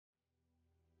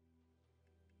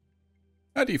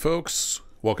Howdy folks,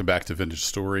 welcome back to Vintage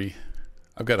Story.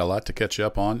 I've got a lot to catch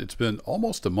up on. It's been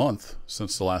almost a month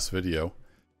since the last video,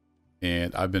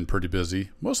 and I've been pretty busy,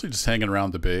 mostly just hanging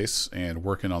around the base and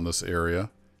working on this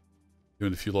area,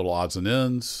 doing a few little odds and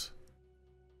ends.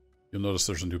 You'll notice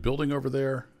there's a new building over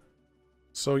there.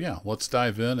 So yeah, let's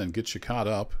dive in and get you caught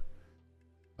up.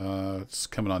 It's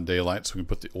coming on daylight, so we can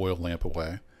put the oil lamp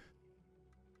away.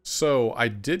 So I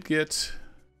did get... Is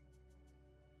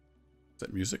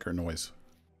that music or noise?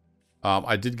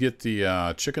 I did get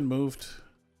the chicken moved,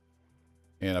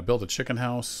 and I built a chicken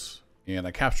house, and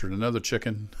I captured another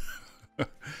chicken.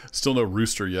 Still no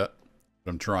rooster yet, but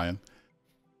I'm trying.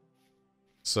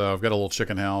 So I've got a little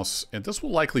chicken house, and this will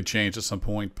likely change at some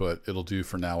point, but it'll do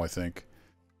for now, I think.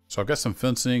 So I've got some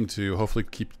fencing to hopefully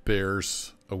keep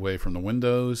bears away from the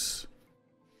windows.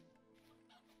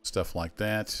 Stuff like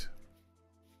that.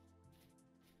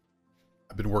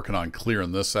 I've been working on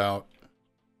clearing this out,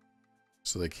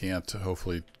 so they can't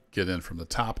hopefully get in from the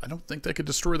top. I don't think they could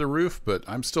destroy the roof, but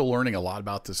I'm still learning a lot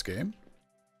about this game.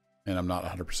 And I'm not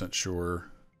 100% sure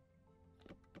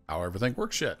how everything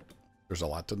works yet. There's a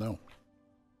lot to know.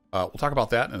 We'll talk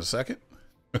about that in a second.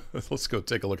 Let's go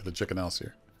take a look at the chicken house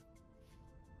here.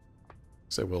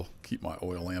 So we'll keep my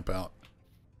oil lamp out.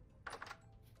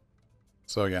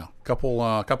 So yeah, couple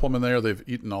of them in there. They've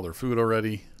eaten all their food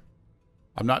already.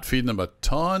 I'm not feeding them a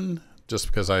ton, just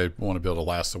because I want to be able to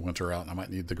last the winter out, and I might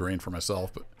need the grain for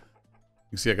myself. But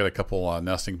you can see I got a couple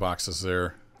nesting boxes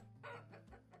there.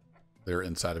 They're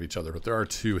inside of each other, but there are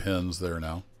two hens there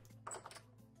now.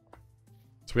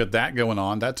 So we had that going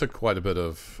on. That took quite a bit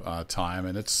of time,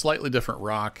 and it's slightly different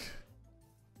rock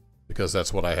because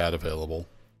that's what I had available.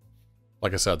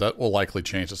 Like I said, that will likely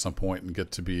change at some point and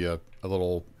get to be a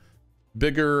little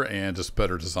bigger and just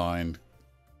better designed.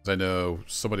 I know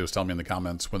somebody was telling me in the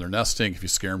comments, when they're nesting, if you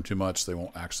scare them too much, they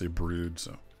won't actually brood.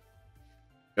 So,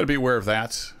 gotta be aware of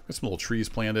that. Got some little trees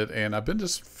planted, and I've been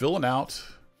just filling out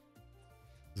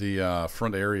the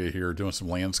front area here, doing some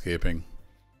landscaping.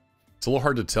 It's a little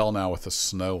hard to tell now with the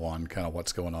snow on kind of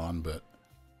what's going on, but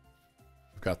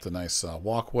I've got the nice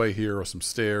walkway here with some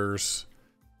stairs,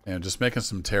 and just making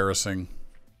some terracing.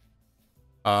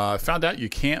 I found out you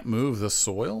can't move the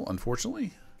soil,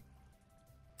 unfortunately.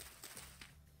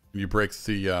 You break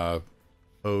the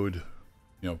ode,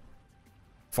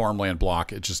 farmland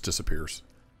block, it just disappears.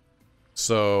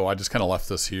 So I just kind of left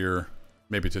this here,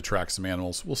 maybe to attract some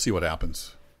animals. We'll see what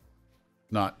happens.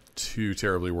 Not too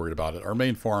terribly worried about it. Our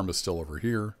main farm is still over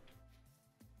here,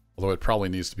 although it probably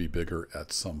needs to be bigger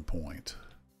at some point.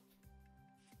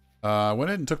 I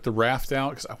went ahead and took the raft out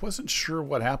because I wasn't sure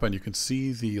what happened. You can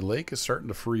see the lake is starting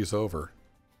to freeze over.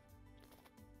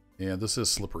 And this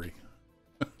is slippery.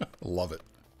 Love it.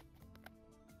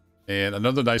 And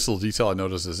another nice little detail I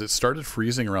noticed is it started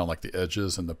freezing around like the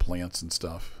edges and the plants and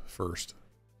stuff first.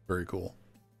 Very cool.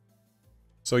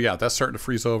 So yeah, that's starting to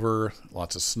freeze over.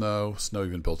 Lots of snow. Snow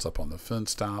even builds up on the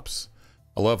fence tops.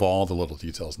 I love all the little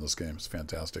details in this game. It's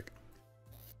fantastic.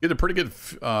 Get a pretty good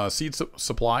seed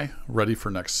supply ready for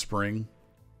next spring.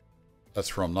 That's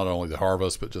from not only the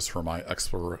harvest, but just from my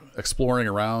exploring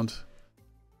around.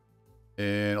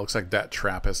 And it looks like that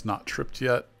trap has not tripped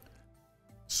yet.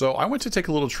 So I went to take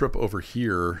a little trip over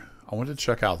here. I wanted to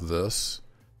check out this.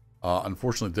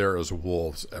 Unfortunately, there is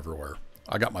wolves everywhere.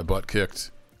 I got my butt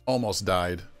kicked. Almost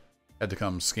died. Had to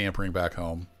come scampering back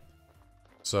home.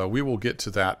 So we will get to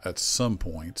that at some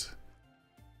point.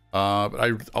 But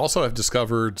I also have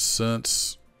discovered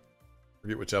since... I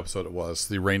forget which episode it was.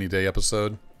 The rainy day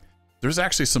episode. There's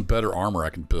actually some better armor I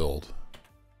can build.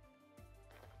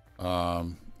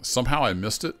 Somehow I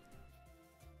missed it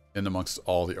in amongst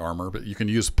all the armor, but you can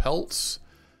use pelts,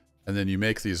 and then you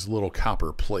make these little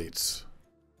copper plates.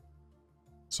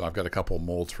 So I've got a couple of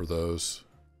molds for those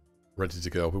ready to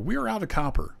go, but we are out of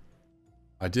copper.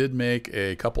 I did make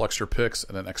a couple extra picks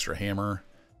and an extra hammer,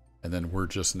 and then we're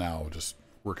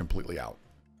completely out.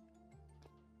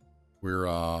 We're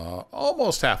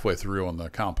almost halfway through on the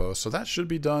compost, so that should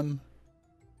be done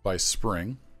by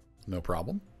spring, no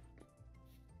problem.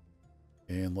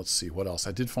 And let's see, what else?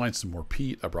 I did find some more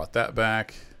peat. I brought that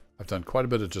back. I've done quite a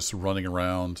bit of just running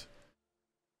around,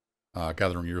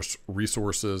 gathering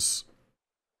resources.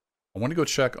 I want to go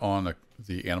check on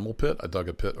the animal pit. I dug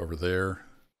a pit over there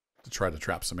to try to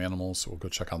trap some animals, so we'll go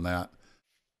check on that.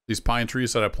 These pine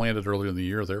trees that I planted earlier in the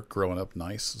year, they're growing up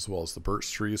nice, as well as the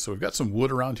birch trees. So we've got some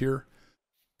wood around here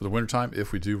for the wintertime.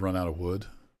 If we do run out of wood,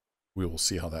 we will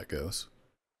see how that goes.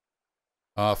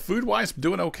 Food-wise,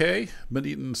 doing okay. Been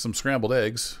eating some scrambled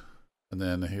eggs. And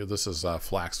then here, this is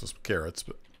flax with carrots.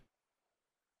 But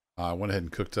I went ahead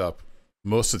and cooked up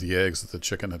most of the eggs that the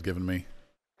chicken had given me.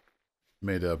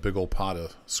 Made a big old pot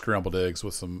of scrambled eggs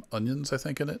with some onions, I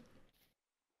think, in it.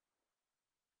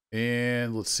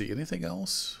 And let's see, anything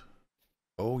else?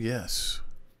 Oh, yes.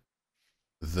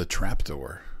 The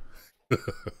trapdoor.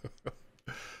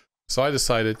 So I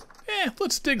decided,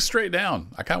 let's dig straight down.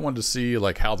 I kind of wanted to see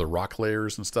like how the rock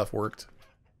layers and stuff worked.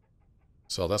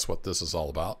 So that's what this is all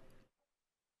about.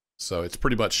 So it's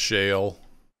pretty much shale.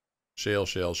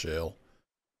 Shale.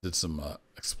 Did some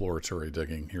exploratory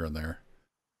digging here and there.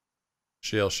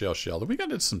 Shale. Then we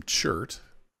got into some chert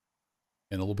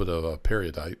and a little bit of a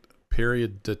periodite.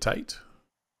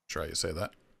 Try to say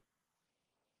that.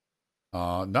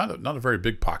 Not a very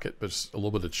big pocket, but just a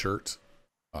little bit of chert.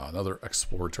 Another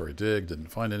exploratory dig. Didn't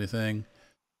find anything.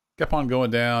 Kept on going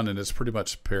down, and it's pretty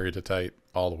much periodite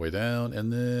all the way down.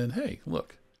 And then, hey,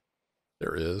 look,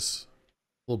 there is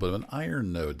a little bit of an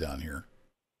iron node down here.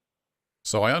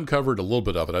 So I uncovered a little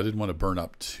bit of it. I didn't want to burn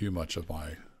up too much of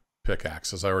my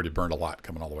pickaxe, as I already burned a lot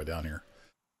coming all the way down here,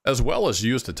 as well as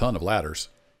used a ton of ladders.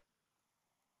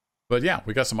 But yeah,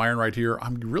 we got some iron right here.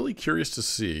 I'm really curious to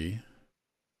see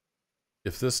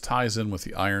if this ties in with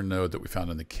the iron node that we found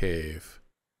in the cave,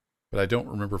 but I don't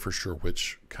remember for sure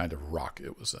which kind of rock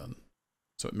it was in.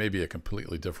 So it may be a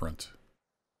completely different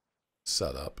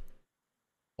setup.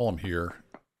 While I'm here,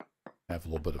 I have a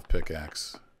little bit of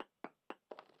pickaxe.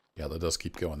 Yeah, that does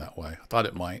keep going that way. I thought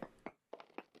it might.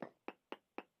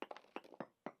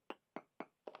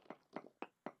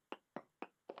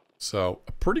 So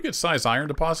a pretty good sized iron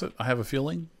deposit, I have a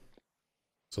feeling.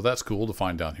 So that's cool to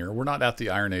find down here. We're not at the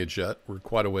Iron Age yet. We're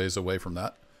quite a ways away from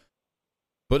that.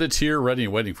 But it's here ready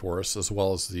and waiting for us, as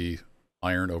well as the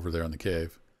iron over there in the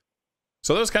cave.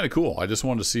 So that was kind of cool. I just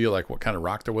wanted to see like what kind of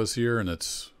rock there was here, and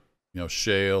it's, you know,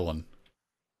 shale and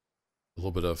a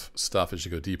little bit of stuff as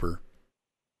you go deeper.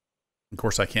 Of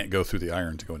course, I can't go through the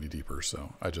iron to go any deeper,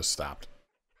 so I just stopped.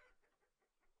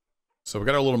 So we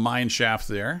got our little mine shaft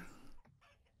there.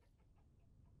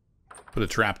 Put a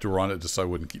trapdoor on it just so I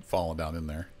wouldn't keep falling down in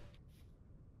there.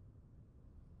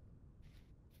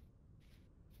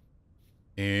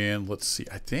 And let's see.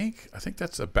 I think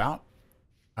that's about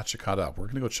got you caught up. We're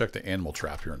gonna go check the animal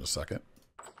trap here in a second.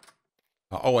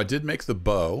 Oh, I did make the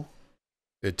bow.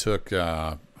 It took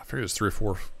I figured it was 3 or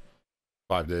 4,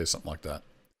 5 days, something like that.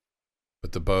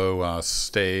 But the bow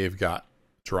stave got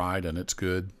dried and it's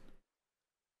good.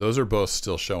 Those are both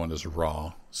still showing as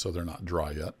raw, so they're not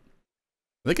dry yet.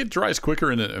 I think it dries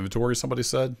quicker in an inventory, somebody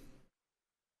said.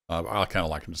 I kind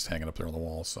of like them just hanging up there on the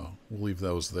wall, so we'll leave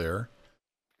those there.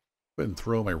 Go ahead and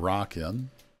throw my rock in.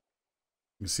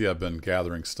 You can see I've been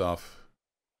gathering stuff.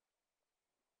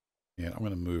 And I'm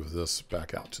going to move this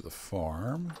back out to the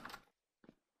farm.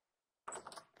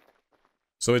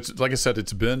 So it's, like I said,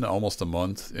 it's been almost a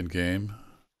month in game.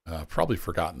 Probably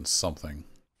forgotten something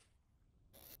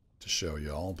to show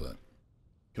y'all, but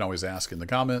you can always ask in the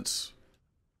comments.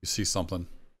 You see something.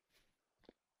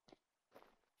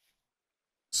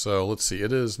 So let's see.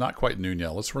 It is not quite noon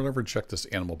yet. Let's run over and check this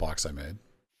animal box I made.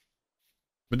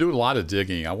 Been doing a lot of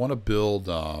digging. I want to build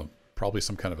probably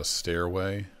some kind of a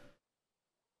stairway.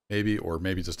 Maybe, or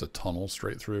maybe just a tunnel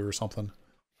straight through or something.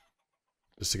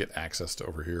 Just to get access to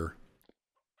over here.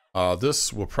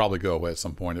 This will probably go away at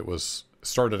some point. It was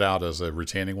started out as a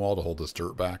retaining wall to hold this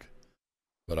dirt back.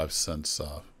 But I've since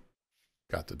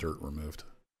got the dirt removed.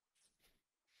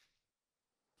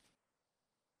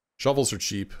 Shovels are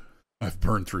cheap. I've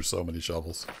burned through so many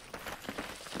shovels.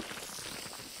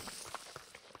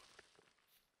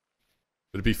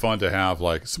 It'd be fun to have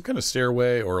like some kind of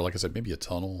stairway or, like I said, maybe a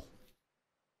tunnel.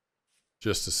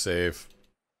 Just to save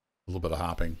a little bit of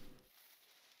hopping.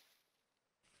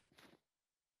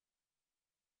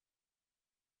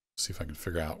 See if I can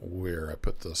figure out where I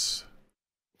put this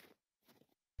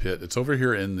pit. It's over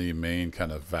here in the main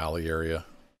kind of valley area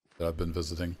that I've been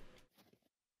visiting.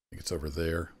 I think it's over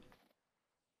there.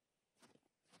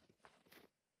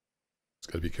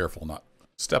 Just got to be careful not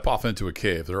step off into a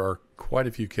cave. There are quite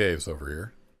a few caves over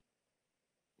here.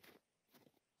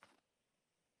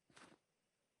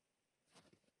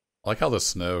 I like how the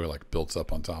snow like builds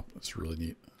up on top. It's really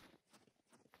neat.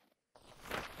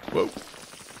 Whoa.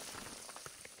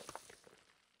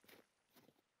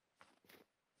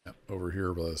 Yep, over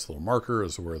here by this little marker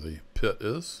is where the pit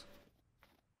is.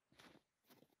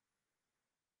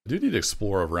 I do need to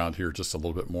explore around here just a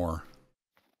little bit more.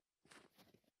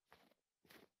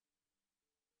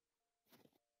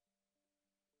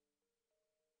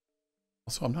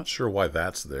 Also, I'm not sure why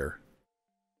that's there.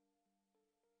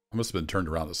 I must have been turned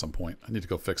around at some point. I need to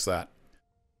go fix that.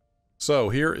 So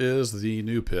here is the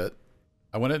new pit.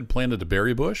 I went ahead and planted a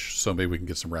berry bush, so maybe we can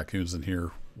get some raccoons in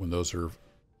here when those are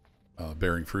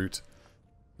bearing fruit.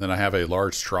 Then I have a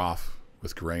large trough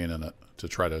with grain in it to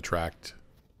try to attract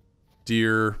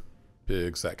deer,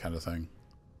 pigs, that kind of thing.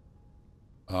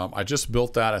 I just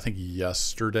built that, I think,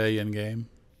 yesterday in game.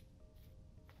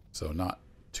 So not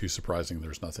too surprising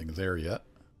there's nothing there yet.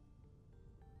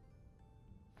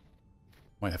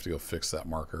 Might have to go fix that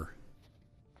marker.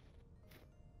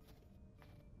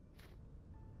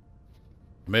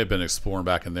 I may have been exploring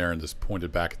back in there and just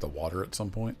pointed back at the water at some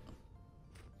point.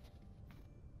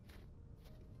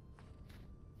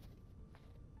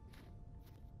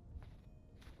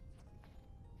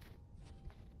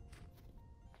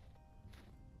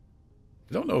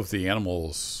 I don't know if the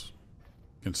animals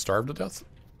can starve to death.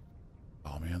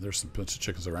 Oh man, there's some bunch of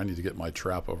chickens there. I need to get my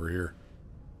trap over here.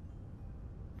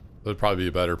 That'd probably be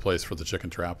a better place for the chicken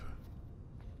trap.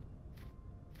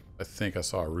 I think I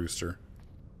saw a rooster.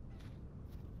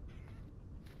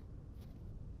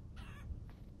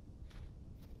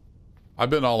 I've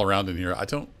been all around in here. I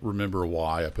don't remember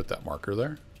why I put that marker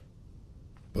there,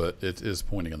 but it is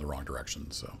pointing in the wrong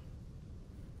direction, so.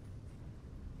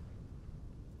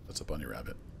 That's a bunny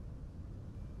rabbit.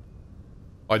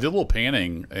 I did a little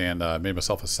panning and made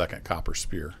myself a second copper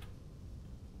spear.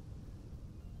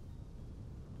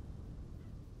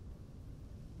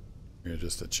 You're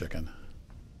just a chicken.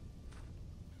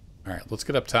 Alright, let's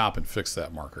get up top and fix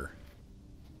that marker.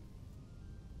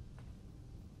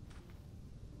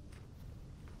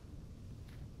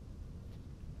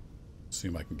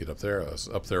 Assume I can get up there. I was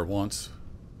up there once.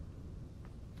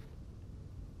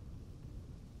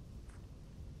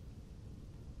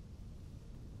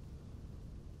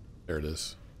 There it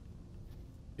is.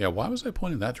 Yeah, why was I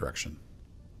pointing that direction?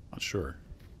 Not sure.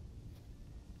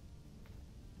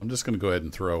 I'm just going to go ahead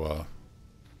and throw a...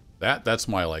 That's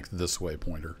my, like, this way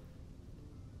pointer.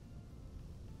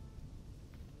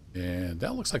 And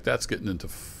that looks like that's getting into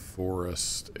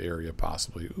forest area,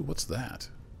 possibly. Ooh, what's that?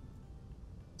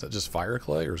 Is that just fire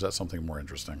clay, or is that something more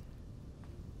interesting?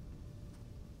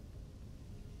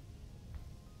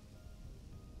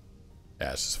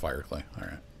 Yeah, it's just fire clay.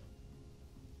 Alright.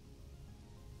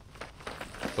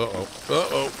 Uh-oh.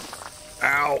 Uh-oh.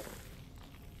 Ow.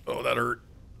 Oh, that hurt.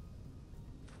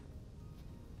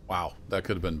 Wow, that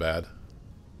could have been bad.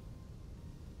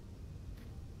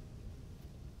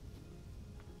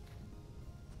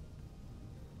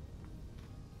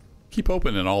 Keep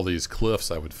opening all these cliffs,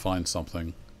 I would find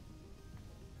something.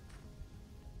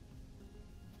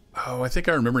 Oh, I think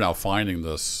I remember now finding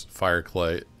this fire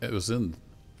clay. It was in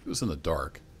the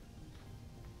dark.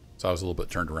 So I was a little bit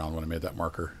turned around when I made that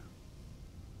marker.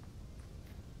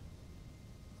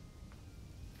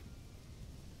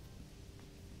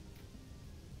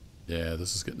 Yeah,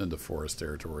 this is getting into forest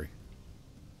territory.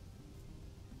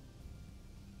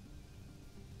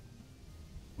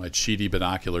 My cheaty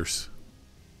binoculars.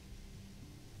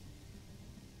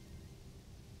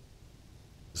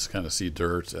 Just kind of see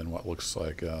dirt and what looks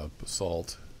like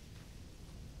basalt.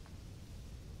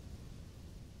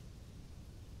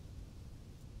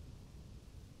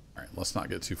 Alright, let's not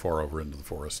get too far over into the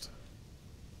forest.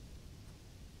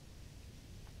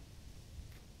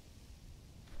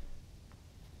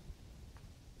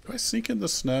 Do I sink in the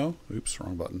snow? Oops,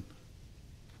 wrong button.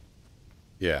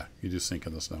 Yeah, you do sink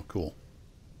in the snow. Cool.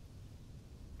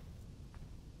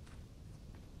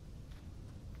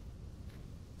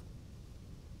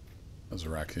 There's a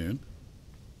raccoon.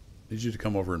 Need you to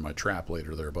come over in my trap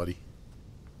later there, buddy.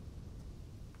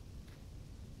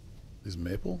 Is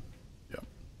maple? Yep.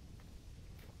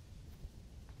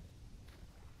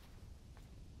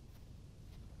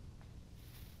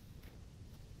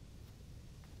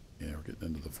 Yeah, we're getting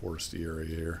into the foresty area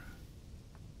here.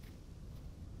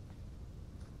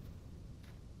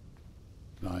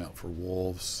 An eye out for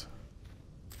wolves.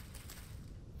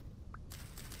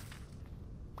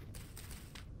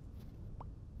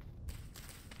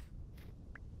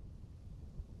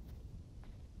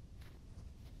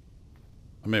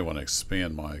 I may want to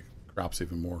expand my crops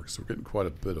even more because we're getting quite a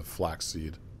bit of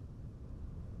flaxseed.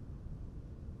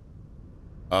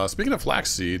 Speaking of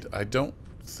flaxseed, I don't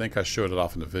think I showed it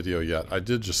off in the video yet. I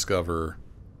did discover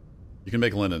you can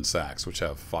make linen sacks, which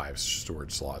have 5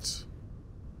 storage slots.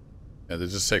 And it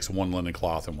just takes 1 linen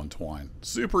cloth and 1 twine.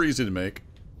 Super easy to make.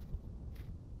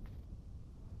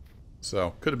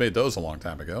 So, could have made those a long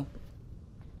time ago.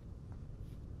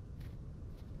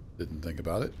 Didn't think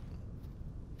about it.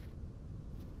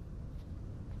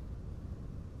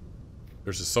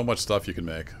 There's just so much stuff you can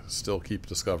make. Still keep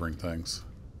discovering things.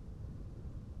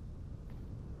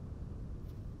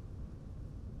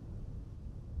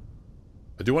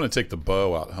 I do want to take the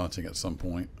bow out hunting at some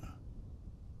point.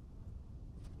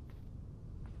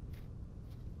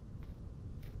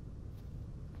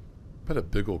 bet a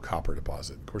big old copper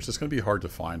deposit. Of course, it's going to be hard to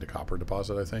find a copper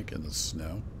deposit, I think, in the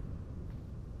snow.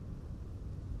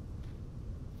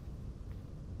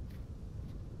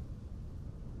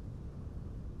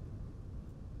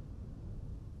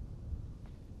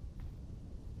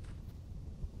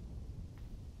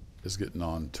 It's getting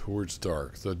on towards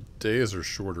dark. The days are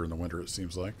shorter in the winter, it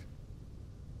seems like.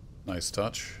 Nice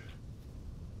touch.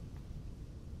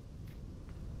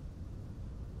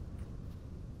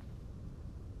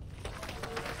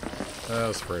 I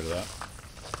was afraid of that.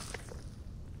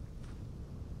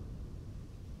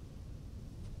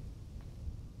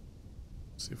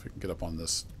 See if we can get up on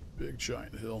this big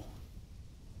giant hill.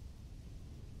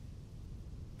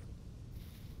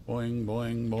 Boing,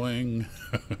 boing, boing.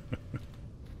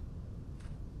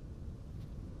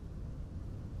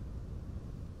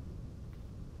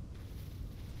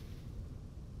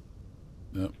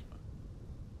 Nope.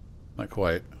 Not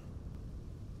quite.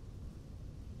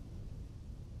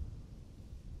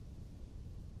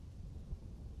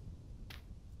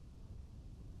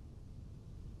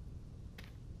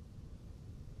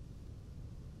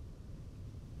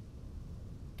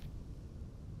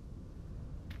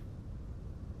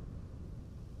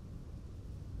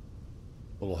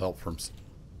 A little help from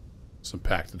some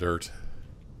packed dirt.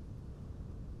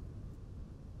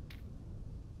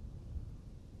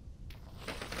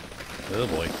 Oh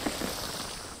boy.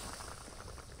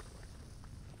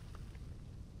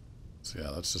 So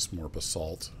yeah, that's just more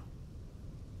basalt.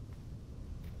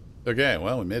 Okay,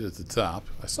 well, we made it to the top.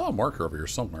 I saw a marker over here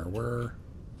somewhere. Where?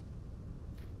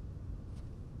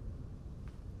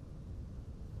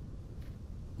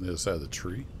 On the other side of the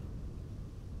tree?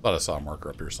 Thought I saw a marker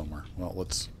up here somewhere. Well,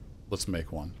 let's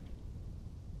make one.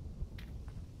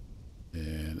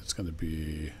 And it's going to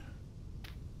be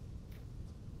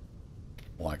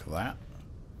like that.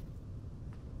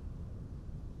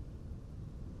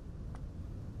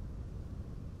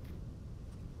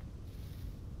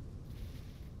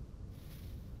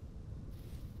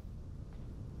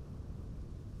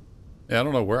 Yeah, I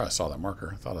don't know where I saw that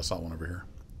marker. I thought I saw one over here.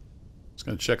 Just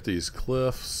going to check these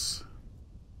cliffs.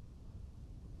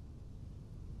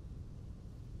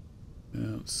 I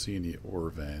don't see any ore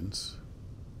veins.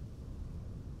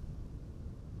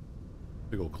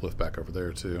 Big old cliff back over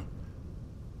there too.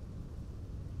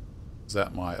 Is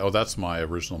that my... Oh, that's my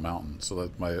original mountain. So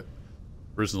that my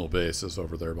original base is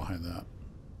over there behind that.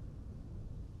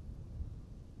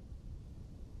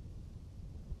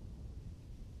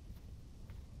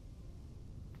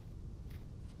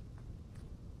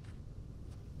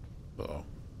 Uh-oh.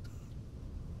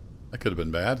 That could have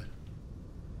been bad.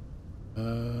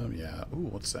 Yeah. Ooh,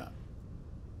 what's that?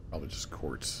 Probably just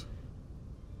quartz.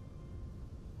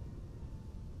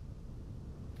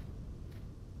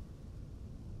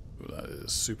 Ooh, that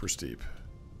is super steep.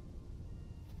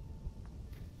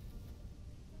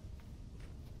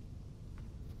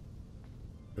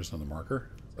 There's another marker.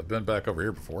 I've been back over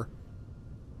here before.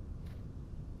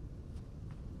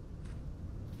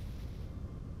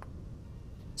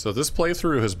 So this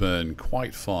playthrough has been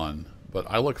quite fun, but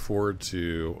I look forward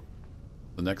to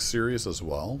the next series as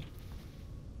well.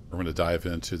 We're going to dive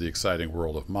into the exciting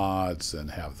world of mods and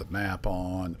have the map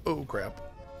on. Oh, crap.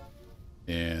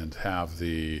 And have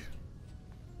the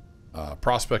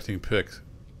prospecting pick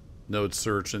node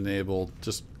search enabled.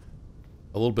 Just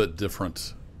a little bit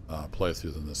different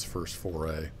playthrough than this first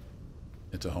foray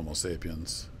into Homo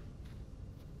sapiens.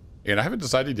 And I haven't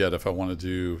decided yet if I want to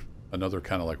do another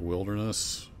kind of like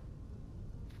wilderness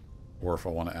or if I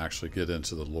want to actually get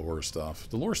into the lore stuff.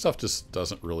 The lore stuff just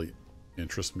doesn't really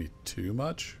interest me too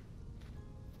much.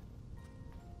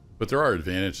 But there are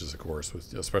advantages, of course,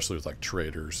 with, especially with like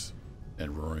traders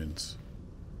and ruins.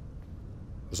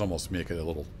 Those almost make it a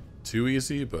little too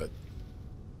easy, but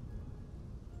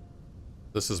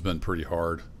this has been pretty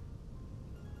hard.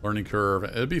 Learning curve.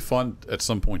 It'd be fun at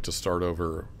some point to start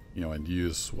over, you know, and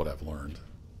use what I've learned.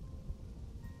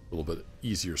 A little bit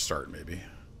easier start, maybe.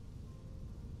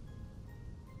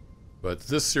 But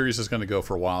this series is going to go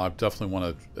for a while. I definitely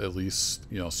want to at least,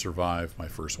 you know, survive my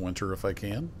first winter if I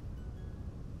can.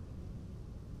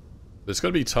 But it's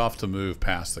going to be tough to move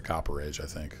past the Copper Age, I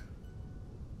think.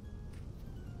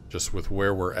 Just with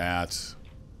where we're at. It's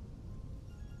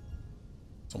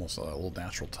almost a little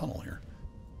natural tunnel here.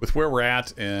 With where we're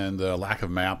at and the lack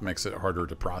of map makes it harder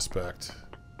to prospect.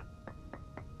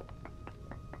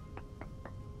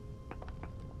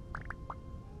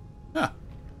 Ah.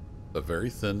 A very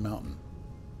thin mountain.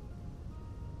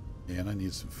 And I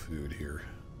need some food here.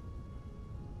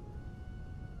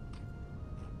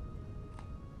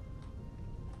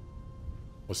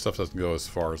 Well, stuff doesn't go as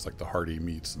far as like the hardy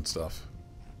meats and stuff.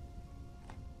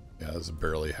 Yeah, this is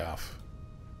barely half.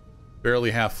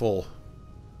 Barely half full.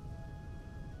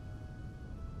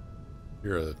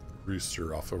 Hear a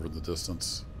rooster off over the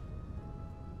distance.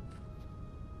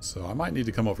 So I might need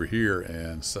to come over here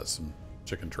and set some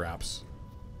chicken traps.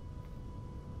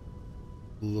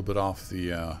 A little bit off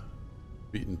the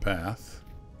beaten path.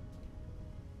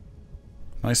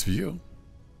 Nice view.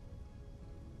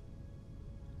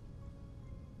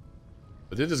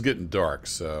 But it is getting dark,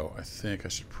 so I think I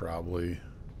should probably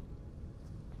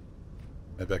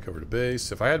head back over to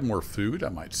base. If I had more food, I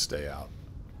might stay out.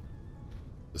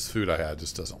 This food I had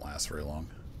just doesn't last very long.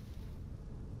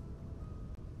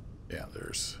 Yeah,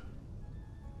 there's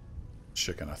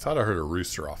chicken. I thought I heard a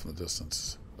rooster off in the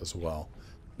distance as well.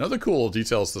 Another cool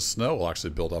detail is the snow will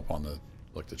actually build up on the,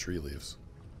 like, the tree leaves.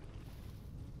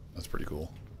 That's pretty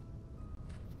cool.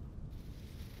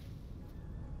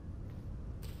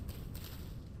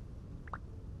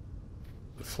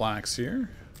 The flax here.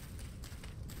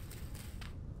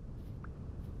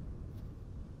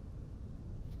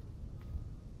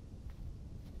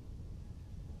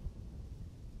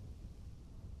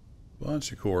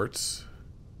 Bunch of quartz.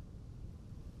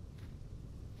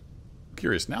 I'm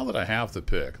curious, now that I have the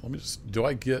pick, let me just, do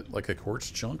I get like a quartz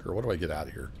chunk or what do I get out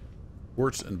of here?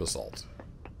 Quartz and basalt.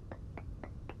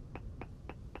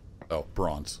 Oh,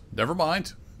 bronze. Never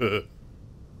mind. What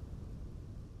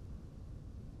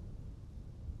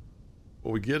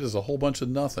we get is a whole bunch of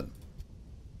nothing.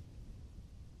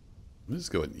 Let me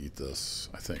just go ahead and eat this,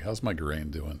 I think. How's my grain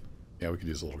doing? Yeah, we could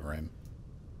use a little grain.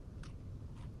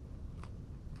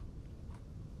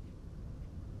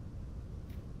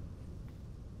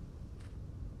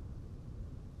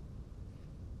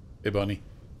 Hey, bunny.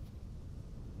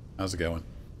 How's it going?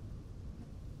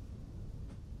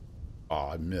 Oh,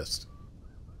 I missed.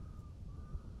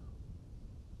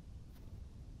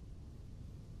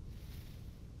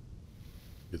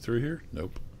 Get through here?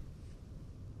 Nope.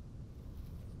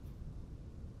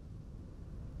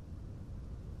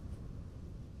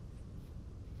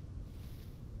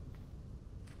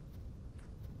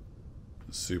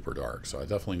 It's super dark, so I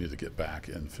definitely need to get back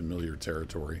in familiar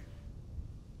territory.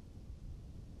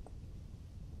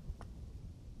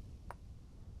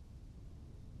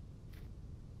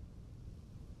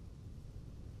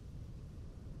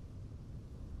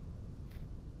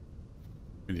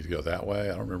 We need to go that way. I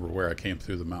don't remember where I came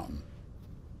through the mountain.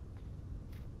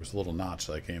 There's a little notch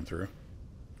that I came through.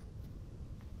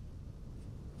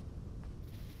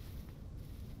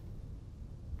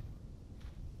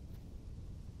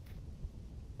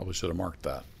 Probably should have marked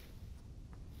that.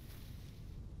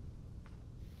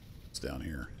 It's down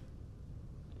here.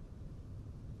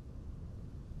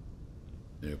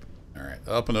 Nope. Alright,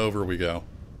 up and over we go.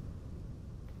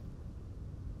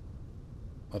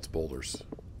 Lots of boulders.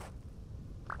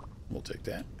 We'll take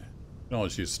that. We can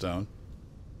always use stone.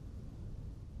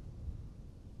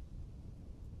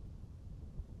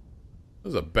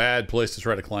 This is a bad place to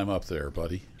try to climb up there,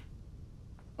 buddy.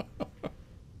 What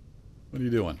are you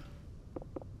doing?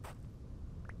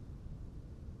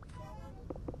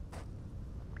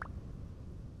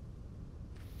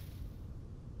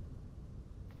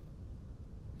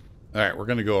 Alright, we're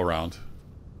going to go around.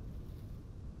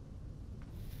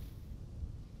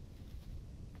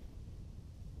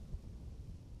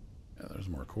 Yeah, there's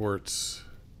more quartz.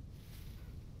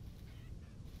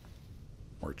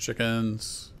 More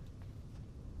chickens.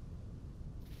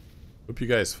 Hope you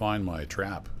guys find my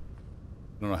trap.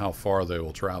 I don't know how far they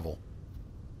will travel.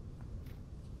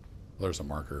 There's a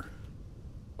marker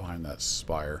behind that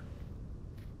spire.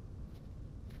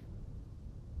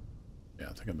 Yeah,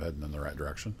 I think I'm heading in the right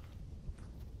direction.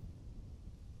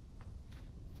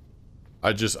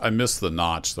 I missed the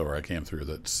notch though where I came through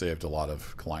that saved a lot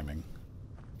of climbing.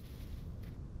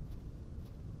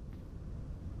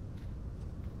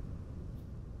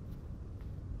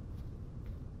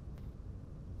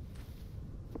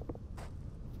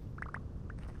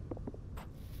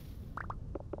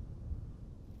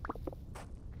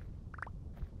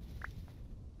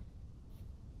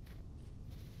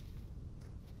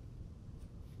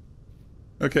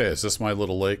 Okay, is this my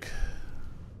little lake?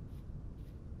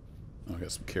 Oh, I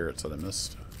got some carrots that I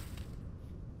missed.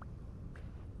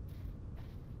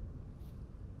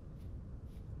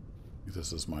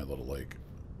 This is my little lake.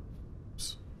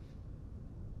 Oops.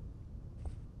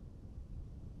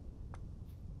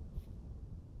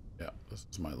 Yeah, this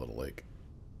is my little lake.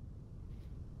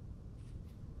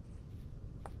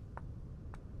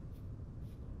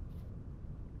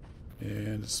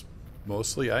 And it's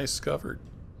mostly ice covered.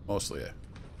 Mostly.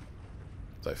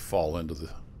 As I fall into the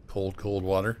cold, cold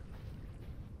water.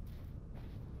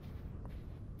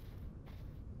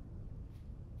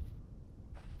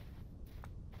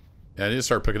 Yeah, I need to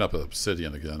start picking up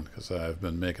obsidian again because I've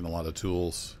been making a lot of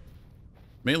tools.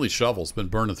 Mainly shovels. Been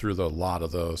burning through a lot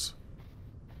of those.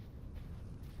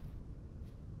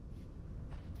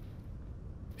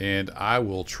 And I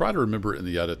will try to remember in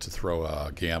the edit to throw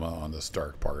a gamma on this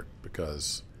dark part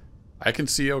because I can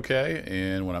see okay,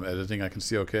 and when I'm editing I can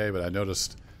see okay, but I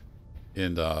noticed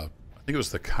in, I think it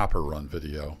was the Copper Run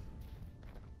video,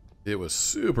 it was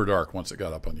super dark once it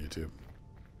got up on YouTube.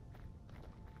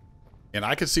 And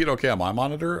I could see it okay on my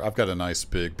monitor. I've got a nice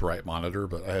big bright monitor,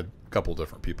 but I had a couple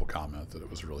different people comment that it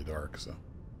was really dark, so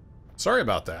sorry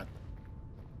about that.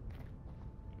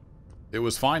 It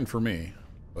was fine for me,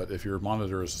 but if your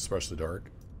monitor is especially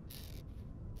dark,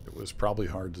 it was probably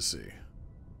hard to see.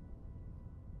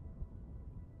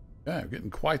 Yeah, I'm getting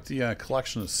quite the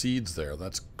collection of seeds there.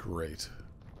 That's great.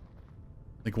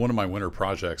 I think one of my winter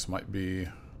projects might be...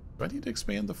 Do I need to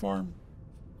expand the farm?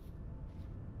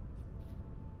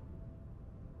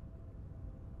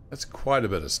 That's quite a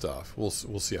bit of stuff. We'll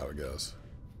see how it goes.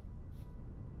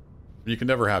 You can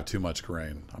never have too much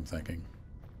grain, I'm thinking.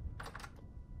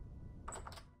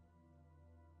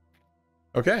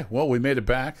 Okay, well, we made it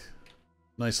back.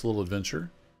 Nice little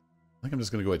adventure. I think I'm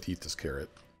just going to go ahead and eat this carrot.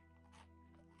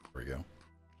 There we go.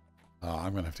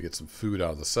 I'm going to have to get some food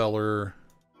out of the cellar.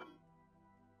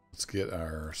 Let's get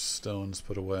our stones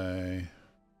put away.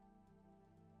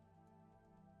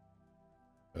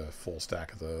 Got a full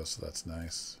stack of those, so that's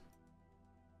nice.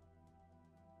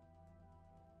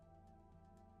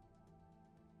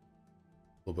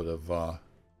 A little bit of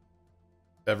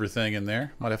everything in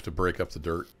there. Might have to break up the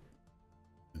dirt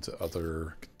into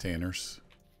other containers.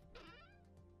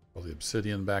 All the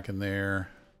obsidian back in there.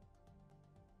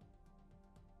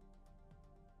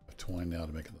 I have twine now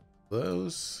to make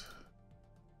those.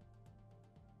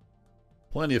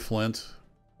 Plenty of flint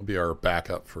will be our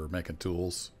backup for making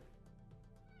tools.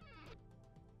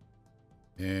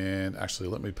 And actually,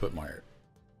 let me put my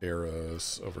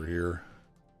arrows over here.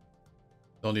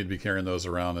 Don't need to be carrying those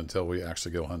around until we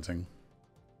actually go hunting.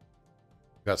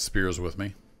 Got spears with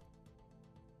me.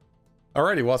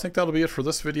 Alrighty, well, I think that'll be it for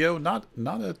this video. Not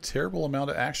a terrible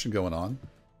amount of action going on.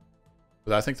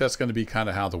 But I think that's going to be kind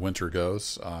of how the winter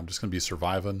goes. I'm just going to be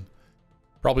surviving.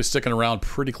 Probably sticking around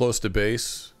pretty close to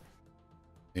base.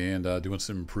 And doing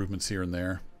some improvements here and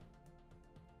there.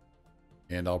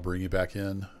 And I'll bring you back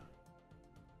in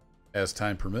as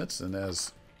time permits and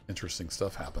as interesting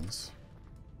stuff happens.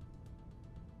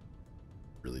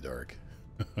 Really dark.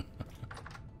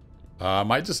 I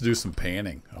might just do some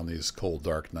panning on these cold,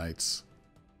 dark nights.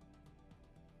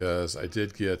 Because I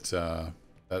did get that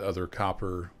other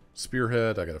copper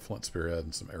spearhead. I got a flint spearhead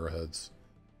and some arrowheads.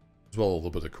 As well as a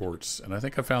little bit of quartz. And I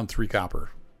think I found 3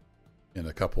 copper in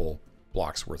a couple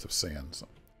blocks worth of sand. So,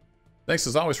 thanks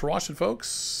as always for watching,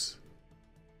 folks.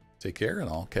 Take care, and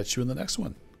I'll catch you in the next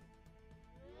one.